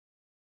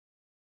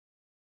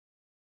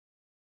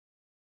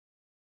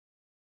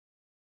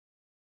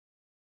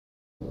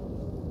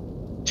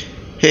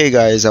Hey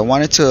guys, I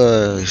wanted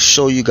to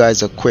show you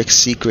guys a quick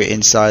secret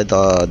inside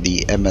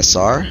the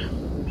MSR.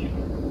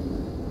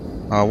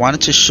 I wanted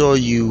to show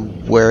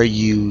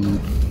you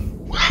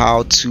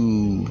how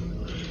to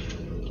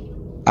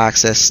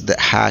access the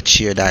hatch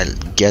here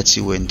that gets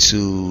you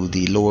into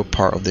the lower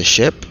part of the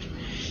ship.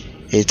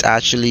 It's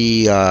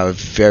actually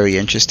very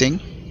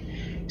interesting.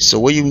 So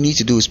what you need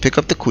to do is pick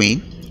up the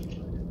queen,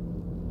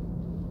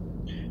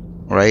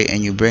 right,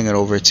 and you bring it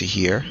over to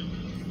here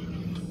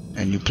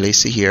and you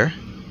place it here,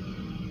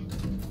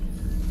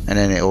 and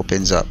then it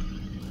opens up.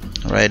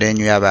 Right, then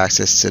you have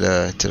access to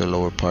the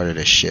lower part of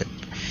the ship.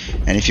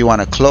 And if you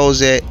want to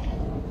close it,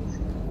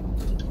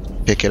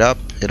 pick it up,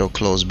 it'll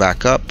close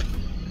back up,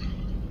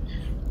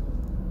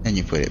 and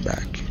you put it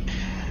back.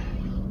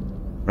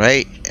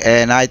 Right,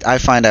 and I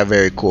find that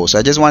very cool. So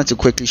I just wanted to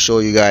quickly show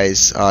you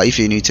guys. If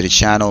you're new to the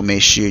channel,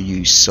 make sure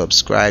you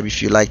subscribe.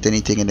 If you liked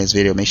anything in this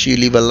video, make sure you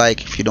leave a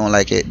like. If you don't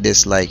like it,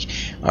 dislike.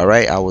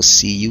 Alright, I will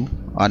see you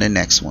on the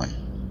next one.